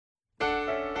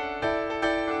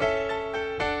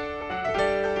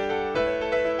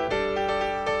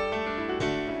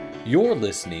You're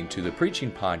listening to the preaching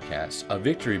podcast of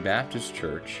Victory Baptist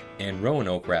Church in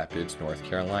Roanoke Rapids, North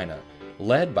Carolina,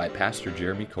 led by Pastor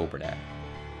Jeremy Coburnack.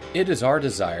 It is our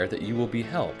desire that you will be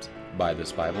helped by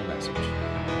this Bible message.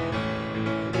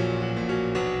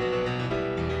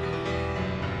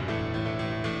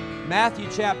 Matthew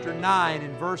chapter 9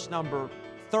 and verse number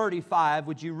 35.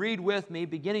 Would you read with me,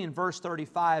 beginning in verse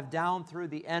 35, down through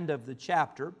the end of the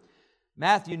chapter?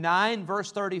 Matthew 9,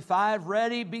 verse 35,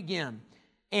 ready, begin.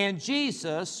 And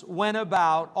Jesus went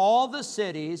about all the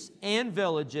cities and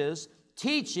villages,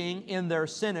 teaching in their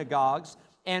synagogues,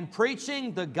 and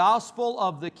preaching the gospel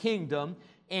of the kingdom,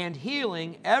 and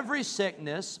healing every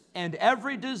sickness and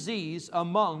every disease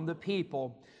among the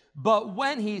people. But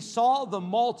when He saw the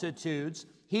multitudes,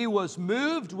 He was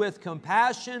moved with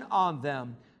compassion on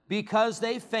them, because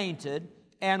they fainted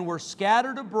and were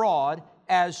scattered abroad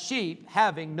as sheep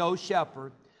having no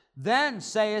shepherd. Then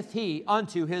saith He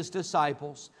unto His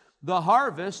disciples, The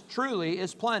harvest truly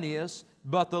is plenteous,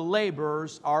 but the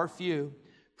laborers are few.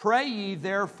 Pray ye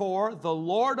therefore the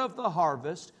Lord of the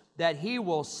harvest, that He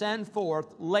will send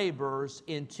forth laborers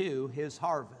into His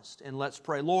harvest. And let's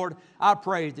pray. Lord, I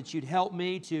pray that You'd help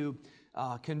me to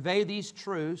convey these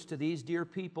truths to these dear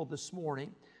people this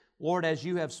morning. Lord, as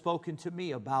You have spoken to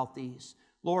me about these.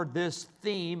 Lord, this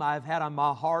theme I've had on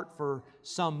my heart for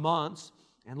some months.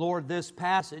 And Lord, this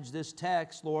passage, this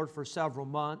text, Lord, for several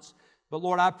months. But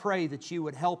Lord, I pray that You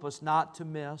would help us not to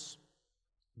miss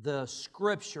the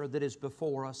Scripture that is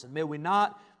before us. And may we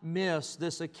not miss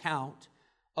this account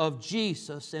of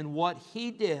Jesus and what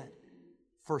He did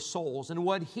for souls and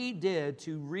what He did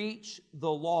to reach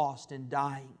the lost and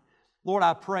dying. Lord,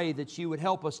 I pray that You would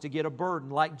help us to get a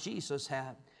burden like Jesus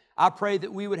had. I pray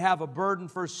that we would have a burden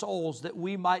for souls, that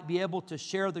we might be able to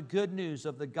share the good news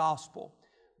of the gospel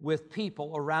with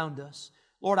people around us.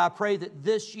 Lord, I pray that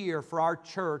this year for our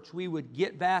church, we would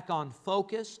get back on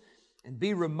focus and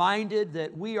be reminded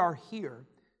that we are here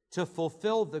to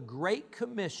fulfill the Great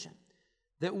Commission,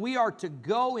 that we are to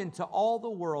go into all the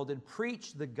world and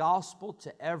preach the gospel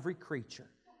to every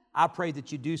creature. I pray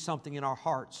that You do something in our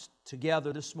hearts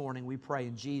together this morning. We pray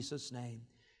in Jesus' name.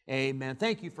 Amen.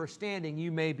 Thank you for standing.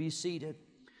 You may be seated.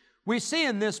 We see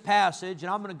in this passage,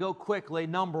 and I'm going to go quickly,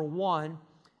 number one,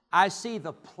 I see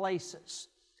the places.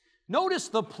 Notice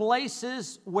the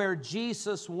places where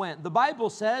Jesus went. The Bible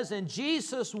says, and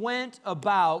Jesus went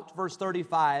about, verse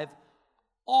 35,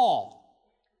 all.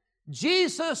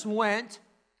 Jesus went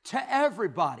to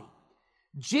everybody.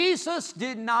 Jesus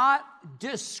did not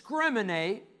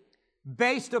discriminate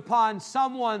based upon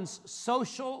someone's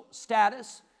social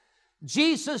status.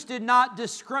 Jesus did not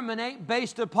discriminate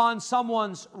based upon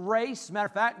someone's race. Matter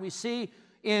of fact, we see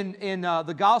in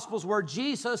the Gospels where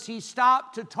Jesus, He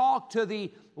stopped to talk to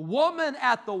the woman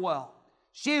at the well.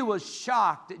 She was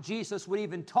shocked that Jesus would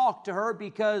even talk to her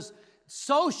because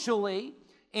socially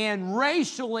and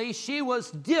racially she was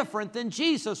different than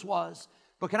Jesus was.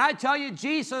 But can I tell you,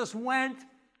 Jesus went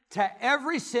to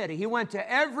every city. He went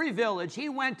to every village. He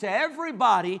went to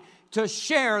everybody to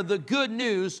share the good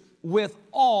news with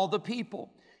all the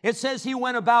people. It says He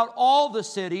went about all the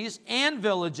cities and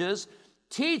villages,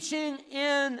 teaching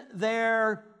in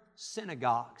their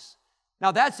synagogues.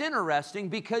 Now that's interesting,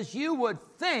 because you would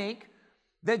think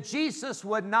that Jesus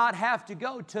would not have to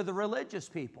go to the religious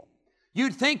people.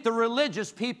 You'd think the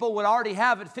religious people would already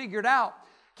have it figured out.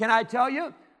 Can I tell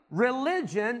you?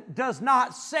 Religion does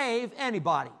not save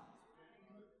anybody.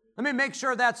 Let me make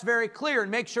sure that's very clear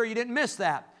and make sure you didn't miss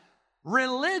that.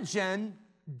 Religion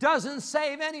doesn't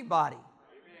save anybody.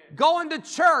 Going to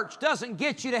church doesn't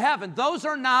get you to heaven. Those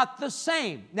are not the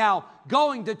same. Now,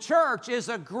 going to church is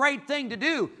a great thing to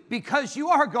do because you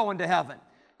are going to heaven.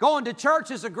 Going to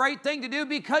church is a great thing to do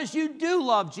because you do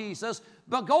love Jesus,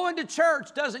 but going to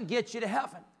church doesn't get you to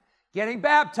heaven. Getting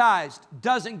baptized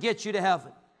doesn't get you to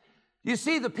heaven. You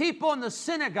see, the people in the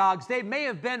synagogues, they may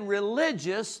have been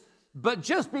religious, but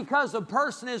just because a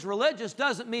person is religious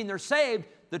doesn't mean they're saved.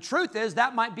 The truth is,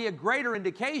 that might be a greater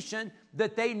indication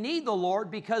that they need the Lord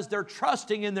because they're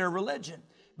trusting in their religion.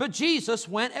 But Jesus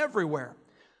went everywhere.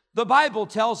 The Bible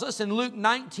tells us in Luke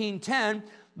 19:10,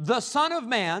 the Son of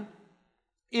Man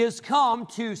is come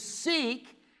to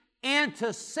seek and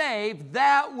to save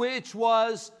that which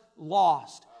was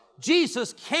lost.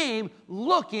 Jesus came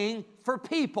looking for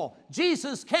people.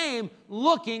 Jesus came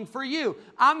looking for you.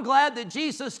 I'm glad that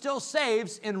Jesus still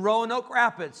saves in Roanoke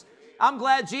Rapids. I'm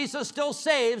glad Jesus still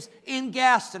saves in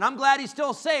Gaston. I'm glad He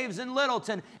still saves in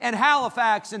Littleton and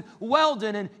Halifax and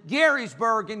Weldon and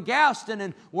Garysburg and Gaston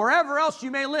and wherever else you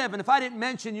may live. And if I didn't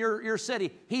mention your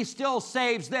city, He still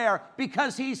saves there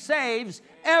because He saves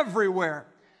everywhere.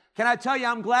 Can I tell you,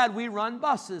 I'm glad we run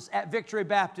buses at Victory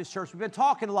Baptist Church. We've been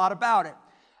talking a lot about it.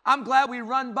 I'm glad we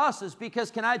run buses because,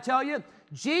 can I tell you,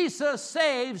 Jesus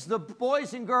saves the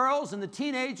boys and girls and the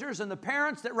teenagers and the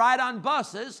parents that ride on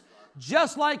buses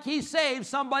just like He saves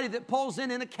somebody that pulls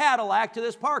in a Cadillac to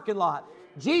this parking lot.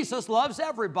 Jesus loves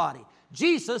everybody.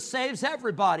 Jesus saves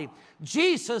everybody.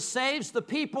 Jesus saves the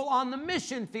people on the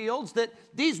mission fields that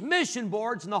these mission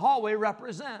boards in the hallway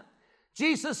represent.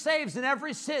 Jesus saves in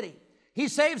every city. He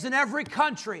saves in every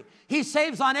country. He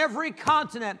saves on every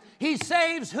continent. He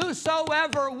saves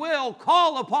whosoever will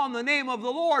call upon the name of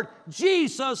the Lord.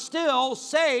 Jesus still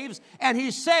saves, and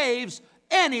He saves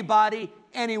anybody,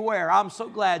 anywhere. I'm so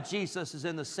glad Jesus is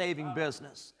in the saving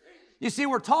business. You see,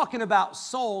 we're talking about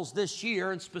souls this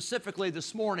year, and specifically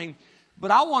this morning, but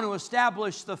I want to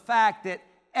establish the fact that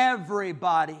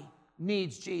everybody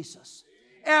needs Jesus.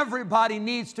 Everybody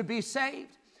needs to be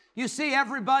saved. You see,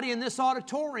 everybody in this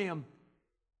auditorium,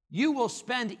 you will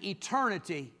spend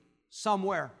eternity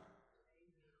somewhere.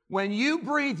 When you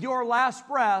breathe your last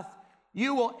breath,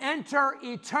 you will enter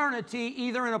eternity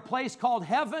either in a place called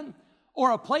heaven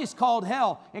or a place called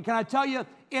hell. And can I tell you,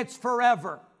 it's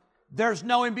forever. There's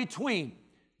no in between.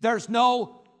 There's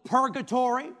no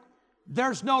purgatory.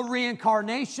 There's no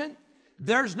reincarnation.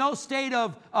 There's no state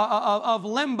of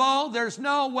limbo. There's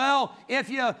no, well, if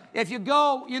you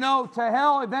go, to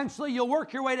hell, eventually you'll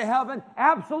work your way to heaven.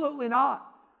 Absolutely not.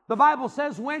 The Bible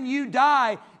says when you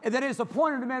die, that it is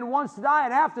appointed to men once to die,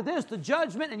 and after this, the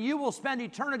judgment, and you will spend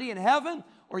eternity in heaven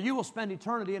or you will spend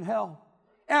eternity in hell.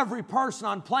 Every person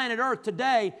on planet Earth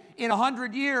today, in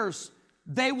 100 years,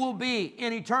 they will be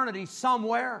in eternity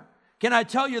somewhere. Can I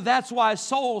tell you that's why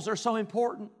souls are so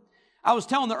important? I was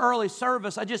telling the early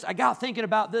service, I got thinking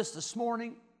about this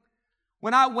morning.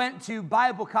 When I went to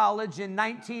Bible college in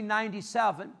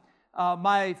 1997,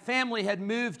 my family had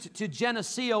moved to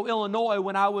Geneseo, Illinois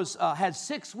when I had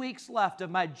 6 weeks left of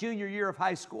my junior year of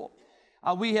high school.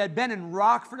 We had been in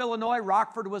Rockford, Illinois.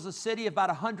 Rockford was a city of about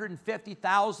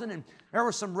 150,000, and there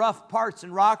were some rough parts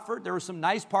in Rockford. There were some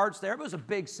nice parts there. It was a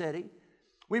big city.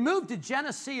 We moved to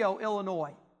Geneseo,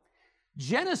 Illinois.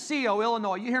 Geneseo,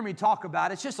 Illinois, you hear me talk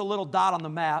about it. It's just a little dot on the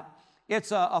map.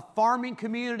 It's a farming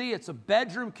community. It's a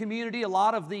bedroom community. A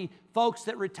lot of the folks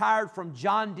that retired from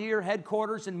John Deere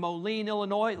headquarters in Moline,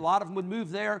 Illinois, a lot of them would move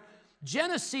there.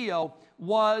 Geneseo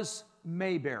was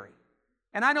Mayberry.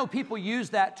 And I know people use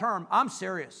that term. I'm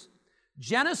serious.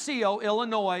 Geneseo,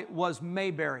 Illinois was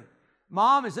Mayberry.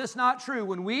 Mom, is this not true?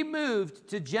 When we moved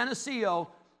to Geneseo,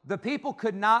 the people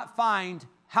could not find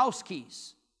house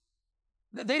keys.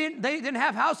 They didn't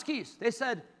have house keys. They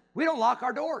said, we don't lock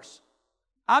our doors.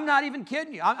 I'm not even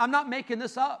kidding you. I'm not making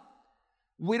this up.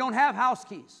 We don't have house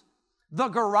keys. The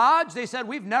garage, they said,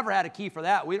 we've never had a key for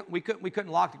that. We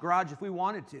couldn't lock the garage if we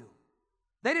wanted to.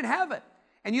 They didn't have it.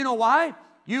 And you know why?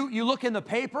 You look in the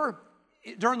paper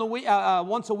during the week,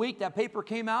 once a week, that paper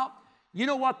came out. You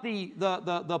know what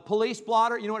the police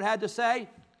blotter, you know what it had to say?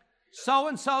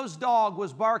 So-and-so's dog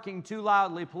was barking too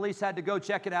loudly. Police had to go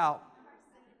check it out.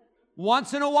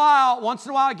 Once in a while,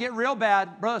 it get real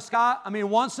bad. Brother Scott,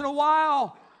 once in a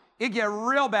while, it get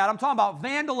real bad. I'm talking about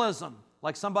vandalism.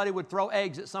 Like somebody would throw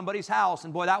eggs at somebody's house.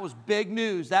 And boy, that was big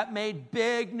news. That made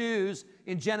big news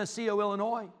in Geneseo,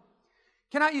 Illinois.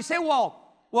 You say, well,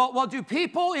 do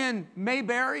people in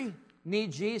Mayberry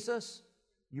need Jesus?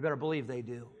 You better believe they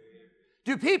do.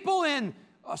 Do people in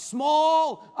a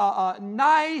small,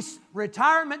 nice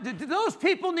retirement, do those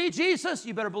people need Jesus?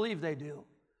 You better believe they do.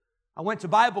 I went to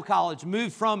Bible college,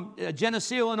 moved from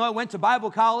Geneseo, Illinois, went to Bible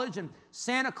college in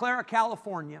Santa Clara,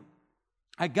 California.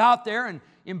 I got there, and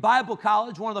in Bible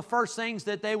college, one of the first things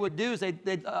that they would do is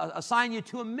they'd assign you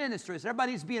to a ministry. So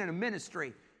everybody needs to be in a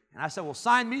ministry. And I said, well,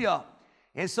 sign me up.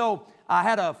 And so I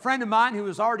had a friend of mine who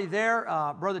was already there,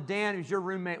 Brother Dan, who's your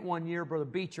roommate one year, Brother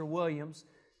Beecher Williams.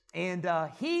 And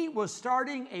he was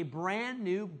starting a brand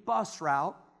new bus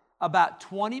route about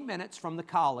 20 minutes from the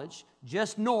college,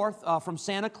 just north from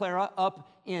Santa Clara,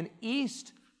 up in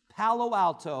East Palo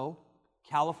Alto,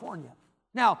 California.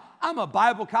 Now, I'm a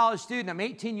Bible college student. I'm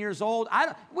 18 years old.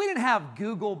 We didn't have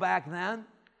Google back then.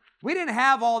 We didn't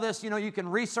have all this, you can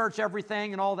research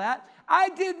everything and all that. I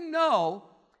didn't know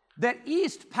that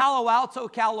East Palo Alto,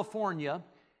 California,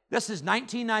 this is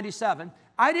 1997,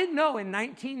 I didn't know in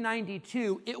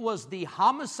 1992 it was the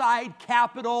homicide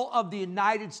capital of the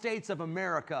United States of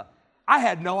America. I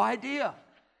had no idea.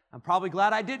 I'm probably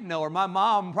glad I didn't know, or my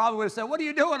mom probably would have said, what are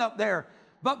you doing up there?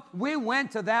 But we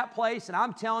went to that place, and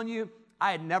I'm telling you,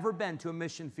 I had never been to a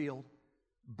mission field,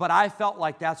 but I felt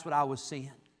like that's what I was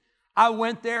seeing. I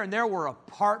went there, and there were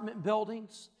apartment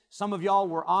buildings. Some of y'all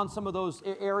were on some of those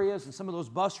areas and some of those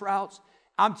bus routes.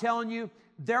 I'm telling you,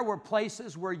 there were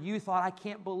places where you thought, I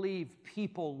can't believe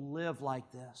people live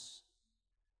like this.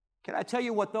 Can I tell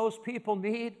you what those people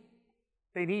need?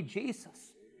 They need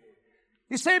Jesus.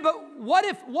 You say, but what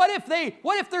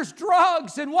if there's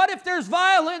drugs and what if there's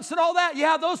violence and all that?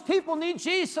 Yeah, those people need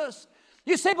Jesus.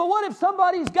 You say, but what if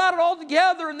somebody's got it all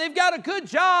together and they've got a good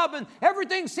job and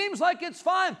everything seems like it's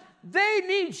fine? They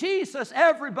need Jesus.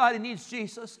 Everybody needs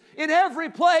Jesus. In every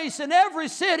place, in every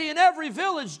city, in every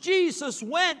village, Jesus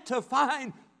went to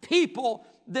find people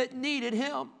that needed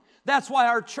Him. That's why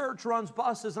our church runs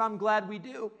buses, and I'm glad we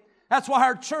do. That's why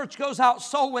our church goes out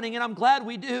soul winning, and I'm glad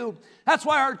we do. That's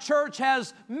why our church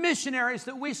has missionaries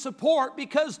that we support,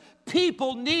 because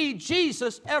people need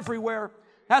Jesus everywhere.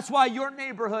 That's why your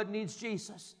neighborhood needs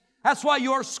Jesus. That's why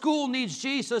your school needs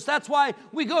Jesus. That's why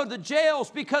we go to the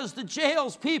jails, because the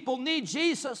jails people need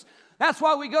Jesus. That's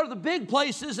why we go to the big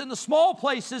places and the small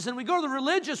places, and we go to the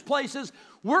religious places.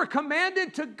 We're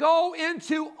commanded to go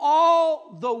into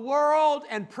all the world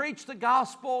and preach the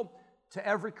gospel to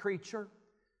every creature.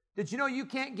 Did you know you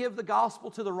can't give the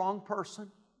gospel to the wrong person?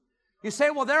 You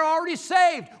say, well, they're already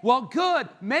saved. Well, good.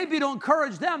 Maybe to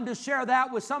encourage them to share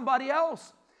that with somebody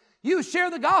else. You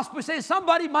share the gospel, say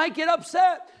somebody might get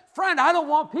upset. Friend, I don't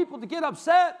want people to get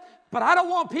upset, but I don't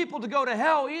want people to go to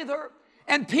hell either.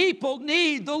 And people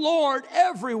need the Lord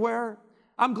everywhere.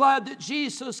 I'm glad that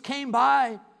Jesus came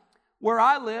by where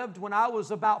I lived when I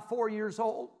was about 4 years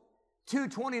old.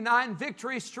 229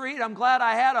 Victory Street. I'm glad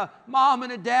I had a mom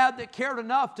and a dad that cared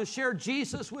enough to share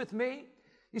Jesus with me.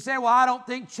 You say, well, I don't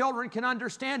think children can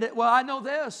understand it. Well, I know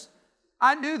this.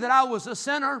 I knew that I was a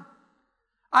sinner.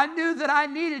 I knew that I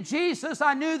needed Jesus.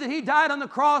 I knew that He died on the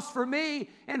cross for me.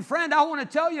 And friend, I want to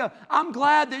tell you, I'm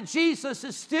glad that Jesus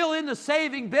is still in the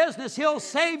saving business. He'll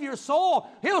save your soul.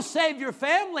 He'll save your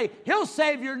family. He'll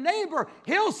save your neighbor.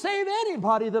 He'll save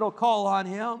anybody that'll call on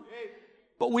Him.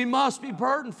 But we must be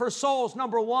burdened for souls.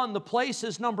 Number one, the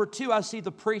places. Number two, I see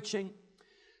the preaching.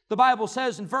 The Bible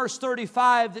says in verse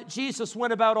 35 that Jesus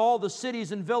went about all the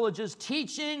cities and villages,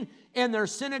 teaching in their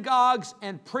synagogues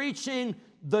and preaching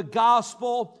the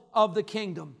gospel of the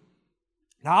kingdom.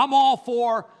 Now, I'm all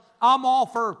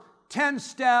for 10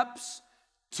 steps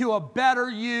to a better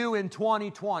you in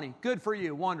 2020. Good for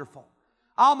you. Wonderful.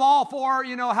 I'm all for,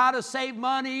 how to save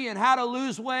money and how to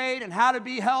lose weight and how to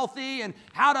be healthy and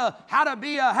how to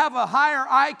have a higher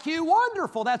IQ.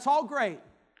 Wonderful. That's all great.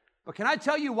 But can I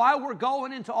tell you why we're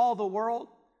going into all the world?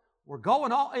 We're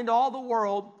going into all the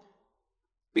world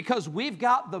because we've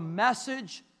got the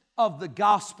message of the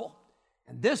gospel.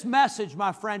 And this message,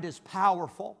 my friend, is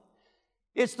powerful.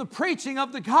 It's the preaching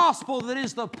of the gospel that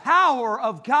is the power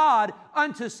of God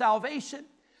unto salvation.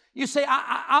 You say,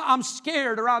 I'm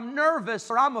scared or I'm nervous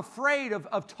or I'm afraid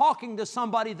of talking to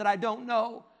somebody that I don't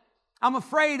know. I'm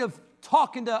afraid of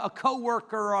talking to a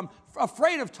coworker or I'm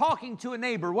afraid of talking to a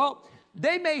neighbor. Well,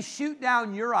 they may shoot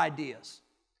down your ideas.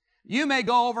 You may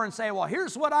go over and say, well,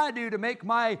 here's what I do to make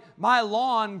my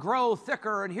lawn grow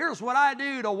thicker, and here's what I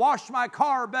do to wash my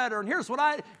car better, and here's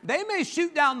what they may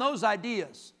shoot down those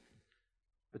ideas,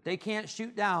 but they can't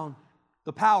shoot down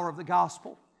the power of the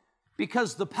gospel,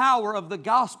 because the power of the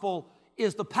gospel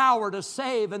is the power to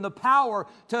save, and the power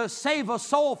to save a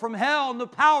soul from hell, and the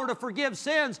power to forgive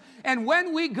sins. And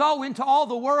when we go into all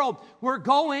the world, we're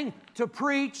going to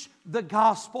preach the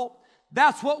gospel.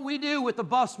 That's what we do with the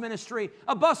bus ministry.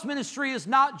 A bus ministry is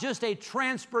not just a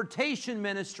transportation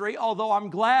ministry, although I'm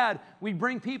glad we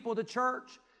bring people to church,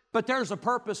 but there's a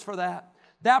purpose for that.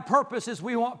 That purpose is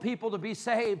we want people to be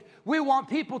saved. We want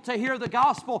people to hear the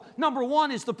gospel. Number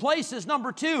one is the places.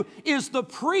 Number two is the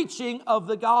preaching of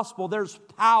the gospel. There's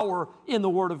power in the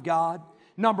Word of God.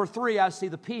 Number three, I see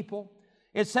the people.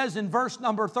 It says in verse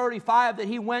number 35 that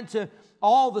He went to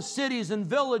all the cities and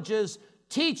villages,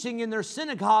 teaching in their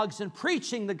synagogues and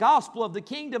preaching the gospel of the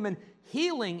kingdom and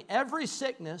healing every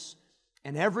sickness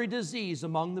and every disease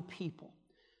among the people.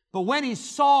 But when He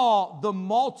saw the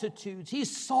multitudes, He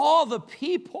saw the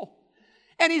people,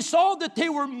 and He saw that they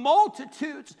were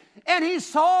multitudes, and He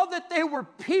saw that they were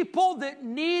people that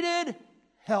needed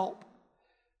help.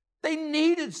 They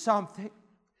needed something.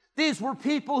 These were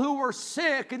people who were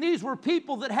sick, and these were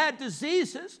people that had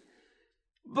diseases.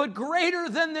 But greater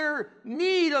than their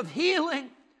need of healing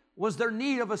was their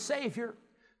need of a Savior.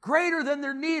 Greater than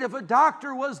their need of a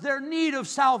doctor was their need of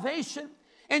salvation.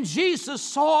 And Jesus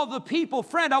saw the people.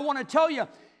 Friend, I want to tell you,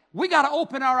 we got to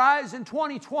open our eyes in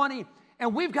 2020,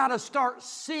 and we've got to start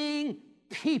seeing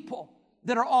people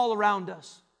that are all around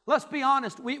us. Let's be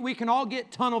honest, we can all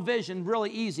get tunnel vision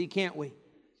really easy, can't we?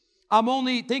 I'm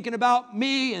only thinking about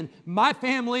me and my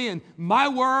family and my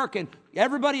work, and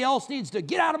everybody else needs to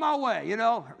get out of my way,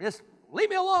 just leave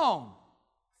me alone.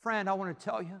 Friend, I want to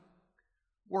tell you,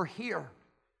 we're here.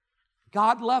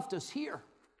 God left us here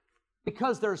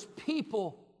because there's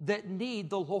people that need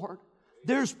the Lord.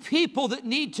 There's people that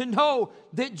need to know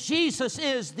that Jesus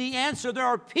is the answer. There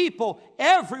are people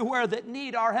everywhere that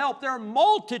need our help. There are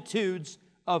multitudes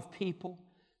of people.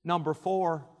 Number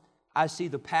 4, I see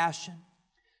the passion.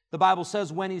 The Bible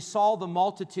says when He saw the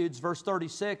multitudes, verse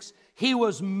 36, He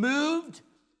was moved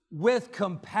with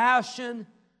compassion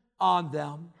on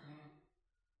them.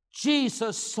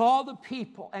 Jesus saw the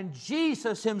people, and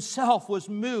Jesus Himself was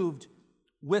moved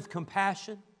with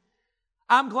compassion.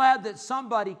 I'm glad that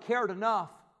somebody cared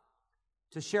enough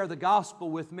to share the gospel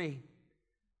with me.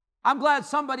 I'm glad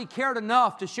somebody cared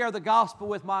enough to share the gospel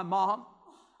with my mom.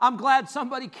 I'm glad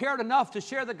somebody cared enough to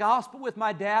share the gospel with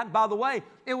my dad. By the way,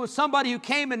 it was somebody who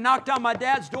came and knocked on my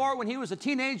dad's door when he was a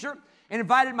teenager and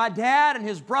invited my dad and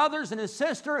his brothers and his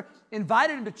sister,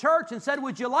 invited him to church and said,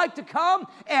 would you like to come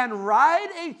and ride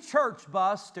a church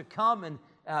bus to come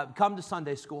to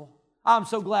Sunday school? I'm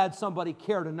so glad somebody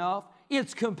cared enough.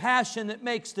 It's compassion that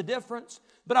makes the difference.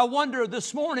 But I wonder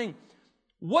this morning,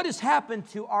 what has happened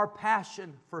to our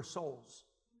passion for souls?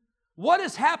 What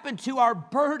has happened to our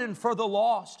burden for the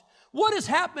lost? What has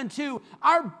happened to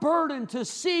our burden to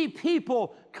see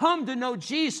people come to know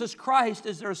Jesus Christ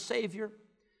as their Savior?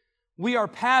 We are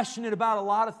passionate about a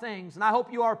lot of things, and I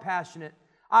hope you are passionate.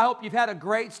 I hope you've had a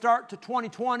great start to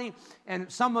 2020,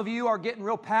 and some of you are getting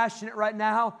real passionate right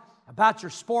now about your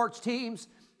sports teams.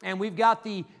 And we've got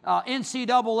the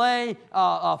NCAA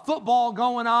football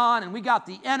going on, and we got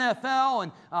the NFL,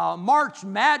 and March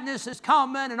Madness is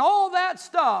coming, and all that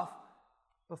stuff.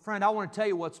 But friend, I want to tell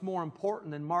you what's more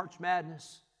important than March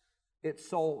Madness. It's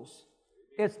souls.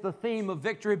 It's the theme of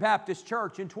Victory Baptist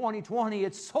Church in 2020.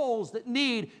 It's souls that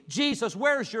need Jesus.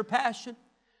 Where's your passion?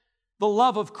 The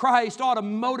love of Christ ought to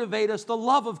motivate us. The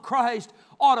love of Christ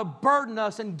ought to burden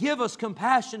us and give us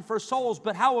compassion for souls.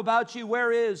 But how about you?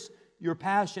 Where is your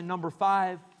passion? Number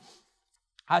 5,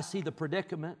 I see the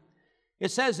predicament.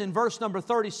 It says in verse number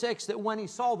 36 that when He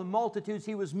saw the multitudes,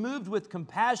 He was moved with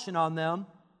compassion on them.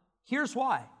 Here's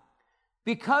why.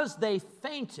 Because they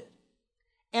fainted,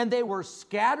 and they were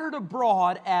scattered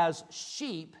abroad as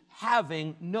sheep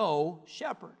having no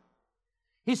shepherd.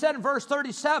 He said in verse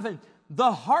 37,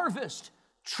 the harvest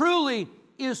truly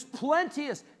is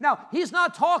plenteous. Now, He's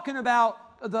not talking about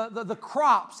the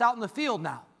crops out in the field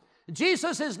now.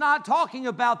 Jesus is not talking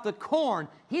about the corn.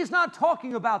 He's not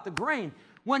talking about the grain.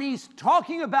 When He's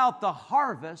talking about the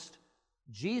harvest,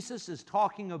 Jesus is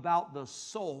talking about the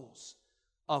souls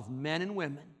of men and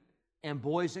women and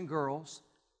boys and girls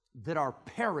that are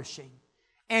perishing.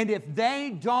 And if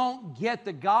they don't get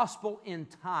the gospel in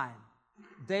time,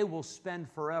 they will spend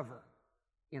forever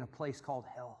in a place called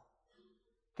hell.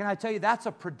 Can I tell you, that's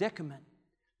a predicament.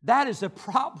 That is a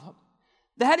problem.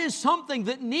 That is something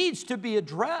that needs to be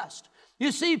addressed.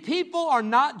 You see, people are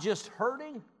not just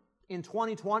hurting in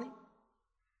 2020.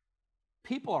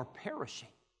 People are perishing.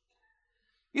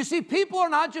 You see, people are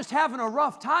not just having a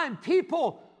rough time.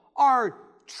 People are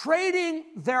trading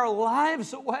their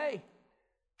lives away,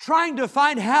 trying to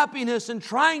find happiness and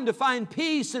trying to find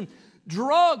peace, and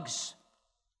drugs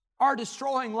are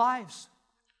destroying lives.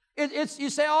 You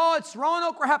say, oh, it's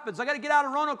Roanoke Rapids. I got to get out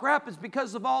of Roanoke Rapids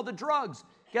because of all the drugs.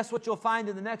 Guess what you'll find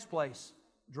in the next place?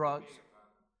 Drugs.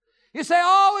 You say,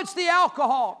 oh, it's the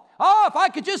alcohol. Oh, if I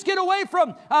could just get away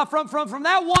from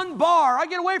that one bar, I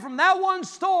get away from that one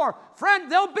store. Friend,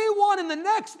 there'll be one in the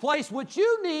next place. What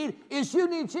you need is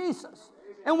Jesus.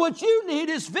 And what you need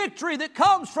is victory that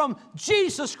comes from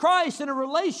Jesus Christ in a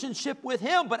relationship with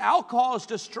Him. But alcohol is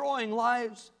destroying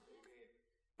lives.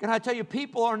 Can I tell you,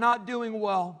 people are not doing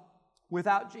well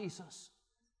without Jesus.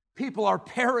 People are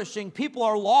perishing. People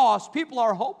are lost. People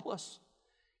are hopeless.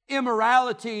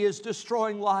 Immorality is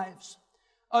destroying lives.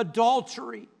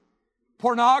 Adultery,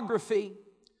 pornography,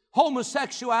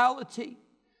 homosexuality,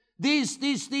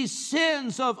 these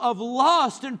sins of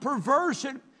lust and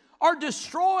perversion are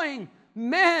destroying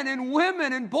men and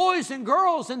women and boys and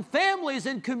girls and families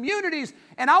and communities.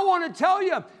 And I want to tell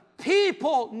you,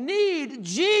 people need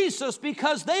Jesus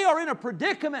because they are in a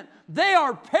predicament. They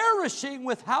are perishing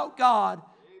without God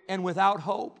and without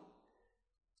hope.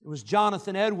 It was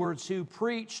Jonathan Edwards who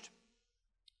preached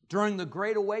during the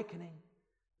Great Awakening,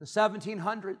 the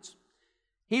 1700s.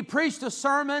 He preached a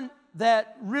sermon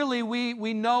that really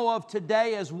we know of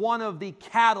today as one of the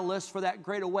catalysts for that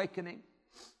Great Awakening.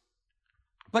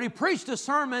 But he preached a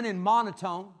sermon in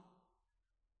monotone.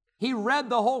 He read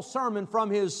the whole sermon from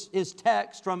his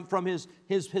text, from his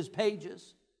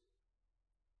pages.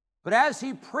 But as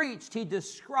he preached, he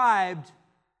described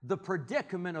the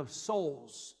predicament of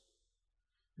souls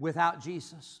without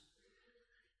Jesus.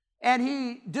 And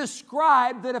he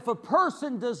described that if a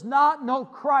person does not know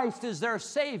Christ as their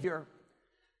Savior,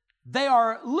 they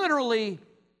are literally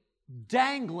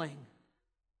dangling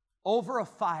over a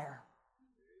fire.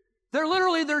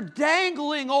 They're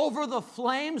dangling over the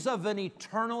flames of an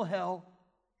eternal hell,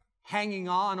 hanging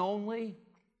on only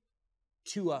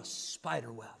to a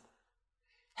spider web,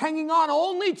 hanging on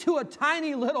only to a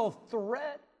tiny little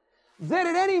thread that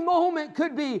at any moment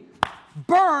could be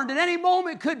burned, at any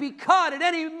moment could be cut, at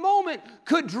any moment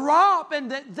could drop,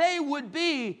 and that they would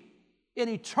be in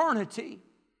eternity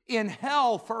in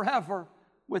hell forever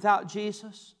without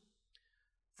Jesus.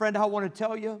 Friend, I want to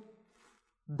tell you,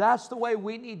 that's the way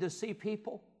we need to see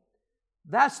people.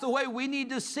 That's the way we need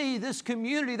to see this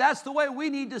community. That's the way we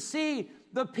need to see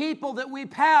the people that we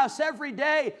pass every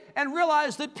day, and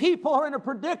realize that people are in a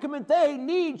predicament. They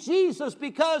need Jesus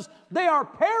because they are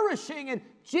perishing, and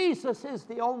Jesus is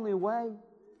the only way.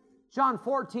 John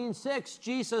 14:6,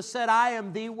 Jesus said, I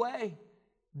am the way,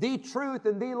 the truth,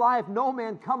 and the life. No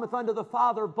man cometh unto the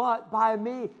Father but by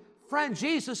me. Friend,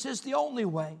 Jesus is the only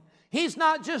way. He's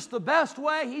not just the best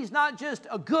way. He's not just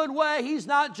a good way. He's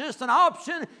not just an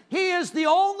option. He is the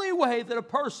only way that a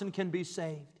person can be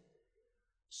saved.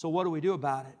 So what do we do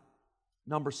about it?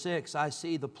 Number 6, I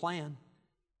see the plan.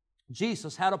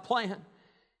 Jesus had a plan.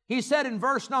 He said in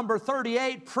verse number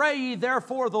 38, pray ye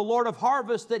therefore the Lord of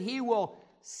harvest that He will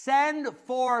send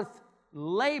forth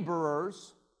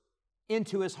laborers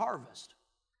into His harvest.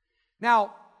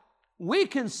 Now, we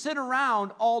can sit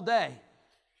around all day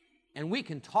and we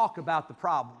can talk about the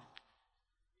problem.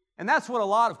 And that's what a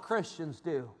lot of Christians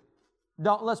do.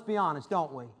 Let's be honest,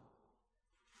 don't we?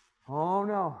 Oh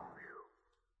no,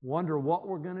 wonder what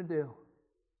we're going to do.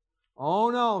 Oh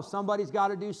no, somebody's got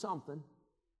to do something.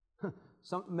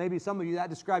 Maybe some of you, that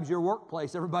describes your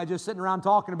workplace. Everybody just sitting around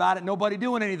talking about it, nobody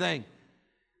doing anything.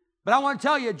 But I want to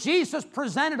tell you, Jesus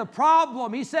presented a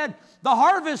problem. He said, the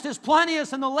harvest is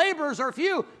plenteous and the laborers are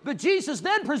few. But Jesus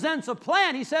then presents a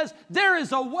plan. He says, there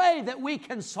is a way that we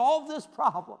can solve this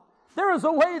problem. There is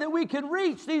a way that we can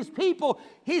reach these people.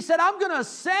 He said, I'm going to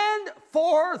send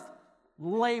forth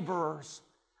laborers.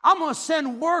 I'm going to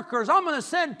send workers. I'm going to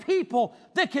send people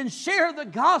that can share the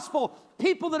gospel.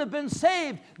 People that have been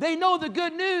saved. They know the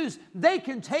good news. They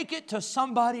can take it to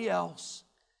somebody else.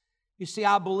 You see,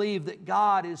 I believe that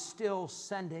God is still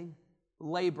sending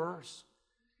laborers.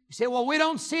 You say, well, we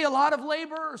don't see a lot of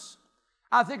laborers.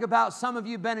 I think about some of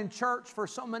you have been in church for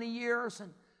so many years,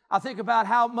 and I think about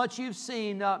how much you've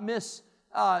seen Miss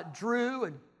Drew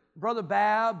and Brother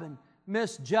Bab and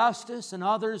Miss Justice and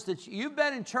others, that you've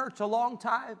been in church a long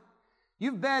time.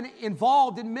 You've been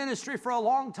involved in ministry for a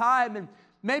long time, and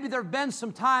maybe there have been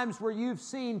some times where you've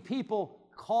seen people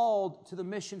called to the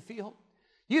mission field.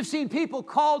 You've seen people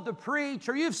called to preach,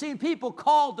 or you've seen people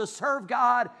called to serve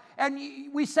God. And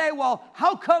we say, well,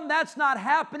 how come that's not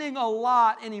happening a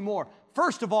lot anymore?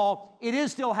 First of all, it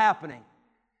is still happening.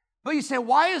 But you say,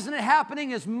 why isn't it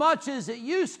happening as much as it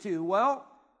used to? Well,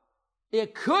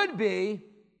 it could be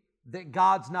that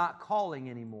God's not calling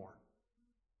anymore.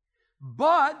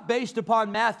 But based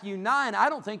upon Matthew 9, I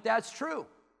don't think that's true,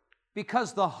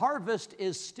 because the harvest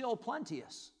is still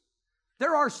plenteous.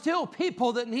 There are still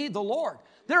people that need the Lord.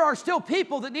 There are still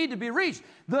people that need to be reached.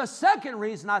 The second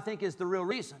reason, I think, is the real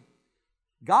reason.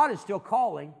 God is still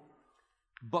calling,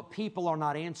 but people are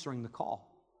not answering the call.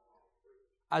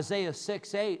 Isaiah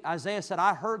 6:8, Isaiah said,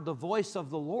 I heard the voice of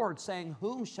the Lord saying,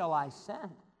 whom shall I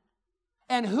send?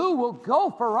 And who will go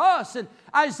for us? And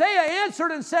Isaiah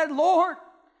answered and said, Lord,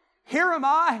 here am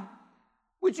I.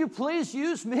 Would you please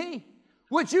use me?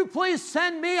 Would you please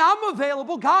send me? I'm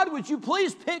available. God, would you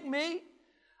please pick me?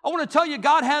 I want to tell you,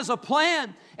 God has a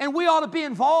plan, and we ought to be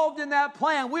involved in that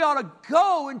plan. We ought to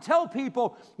go and tell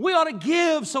people. We ought to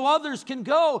give so others can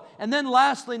go. And then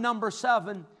lastly, number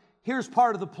 7, here's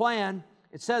part of the plan.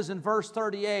 It says in verse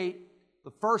 38, the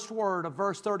first word of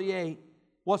verse 38,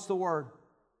 what's the word?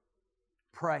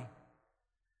 Pray.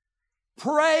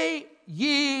 Pray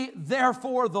ye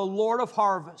therefore the Lord of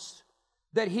harvest,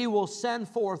 that He will send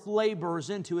forth laborers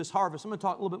into His harvest. I'm going to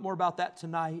talk a little bit more about that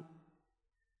tonight.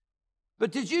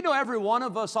 But did you know every one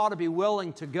of us ought to be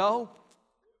willing to go?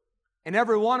 And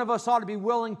every one of us ought to be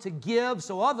willing to give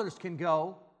so others can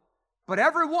go. But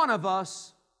every one of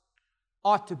us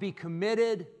ought to be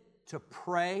committed to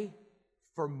pray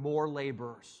for more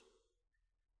laborers.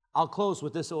 I'll close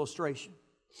with this illustration.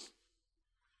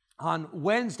 On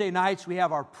Wednesday nights, we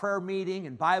have our prayer meeting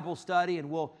and Bible study, and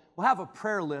we'll have a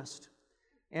prayer list.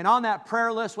 And on that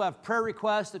prayer list, we'll have prayer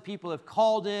requests that people have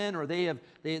called in, or they've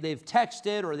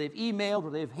texted, or they've emailed, or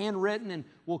they've handwritten, and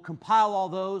we'll compile all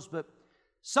those. But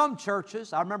some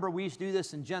churches, I remember we used to do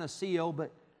this in Geneseo,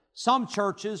 but Some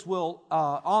churches will,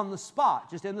 on the spot,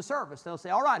 just in the service, they'll say,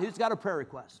 all right, who's got a prayer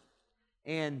request?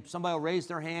 And somebody will raise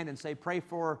their hand and say, pray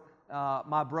for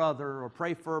my brother, or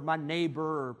pray for my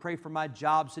neighbor, or pray for my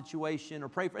job situation, or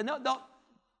pray for, and they'll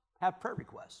have prayer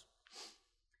requests.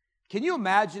 Can you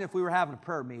imagine if we were having a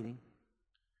prayer meeting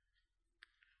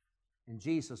and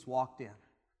Jesus walked in?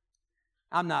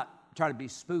 I'm not trying to be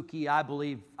spooky. I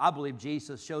believe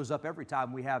Jesus shows up every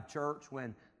time we have church,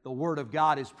 when the Word of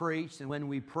God is preached and when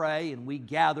we pray and we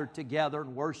gather together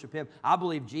and worship Him. I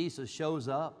believe Jesus shows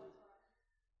up.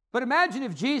 But imagine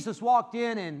if Jesus walked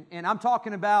in, and I'm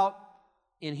talking about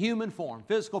in human form,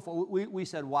 physical form. We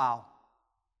said, wow,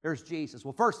 there's Jesus.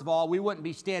 Well, first of all, we wouldn't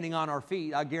be standing on our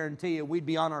feet. I guarantee you, we'd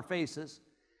be on our faces.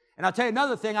 And I'll tell you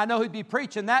another thing, I know who'd be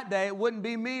preaching that day. It wouldn't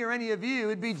be me or any of you,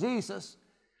 it'd be Jesus.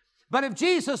 But if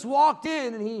Jesus walked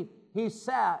in and he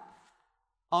sat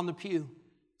on the pew,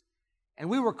 and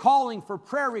we were calling for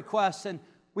prayer requests, and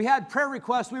we had prayer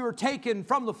requests we were taking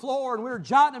from the floor, and we were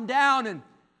jotting them down, and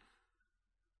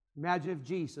imagine if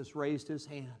Jesus raised His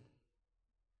hand.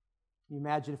 Can you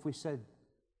imagine if we said,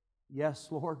 yes,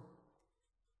 Lord,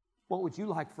 what would you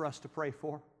like for us to pray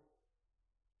for?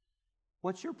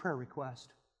 What's your prayer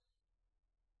request?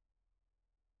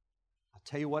 I'll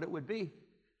tell you what it would be,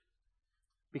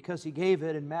 because He gave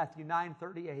it in Matthew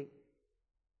 9:38.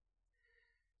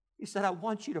 He said, I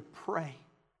want you to pray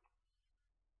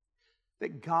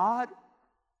that God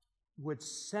would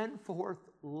send forth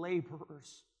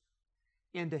laborers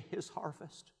into His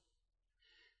harvest.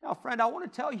 Now, friend, I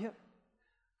want to tell you,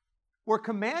 we're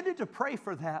commanded to pray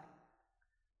for that,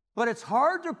 but it's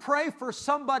hard to pray for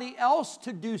somebody else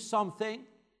to do something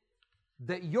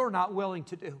that you're not willing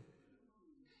to do.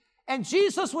 And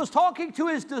Jesus was talking to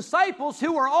His disciples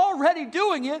who were already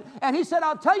doing it, and He said,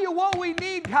 I'll tell you what we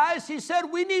need, guys. He said,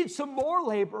 we need some more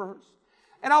laborers.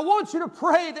 And I want you to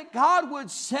pray that God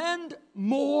would send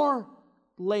more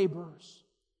laborers.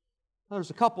 There's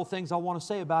a couple things I want to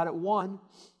say about it. One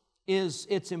is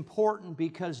it's important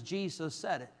because Jesus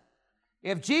said it.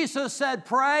 If Jesus said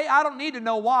pray, I don't need to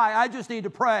know why. I just need to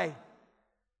pray.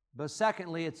 But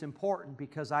secondly, it's important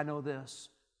because I know this.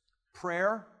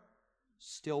 Prayer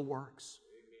still works.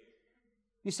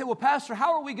 You say, well, Pastor,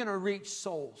 how are we going to reach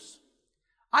souls?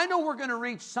 I know we're going to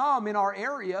reach some in our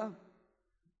area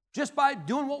just by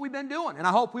doing what we've been doing, and I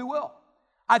hope we will.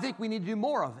 I think we need to do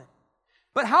more of it.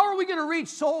 But how are we going to reach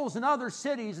souls in other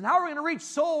cities, and how are we going to reach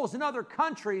souls in other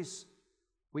countries?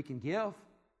 We can give,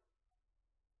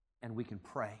 and we can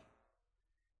pray.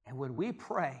 And when we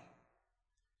pray,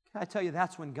 can I tell you,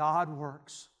 that's when God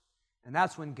works. And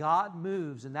that's when God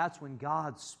moves, and that's when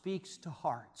God speaks to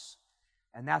hearts.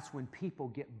 And that's when people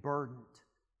get burdened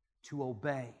to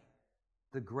obey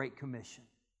the Great Commission.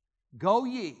 Go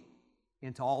ye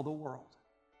into all the world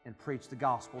and preach the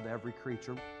gospel to every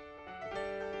creature.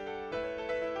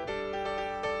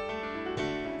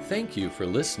 Thank you for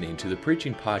listening to the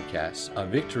preaching podcast of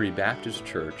Victory Baptist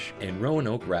Church in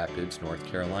Roanoke Rapids, North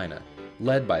Carolina,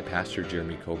 led by Pastor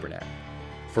Jeremy Coburnack.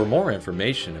 For more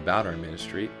information about our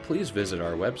ministry, please visit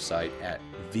our website at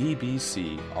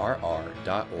vbcrr.org.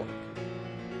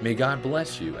 May God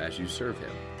bless you as you serve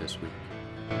Him this week.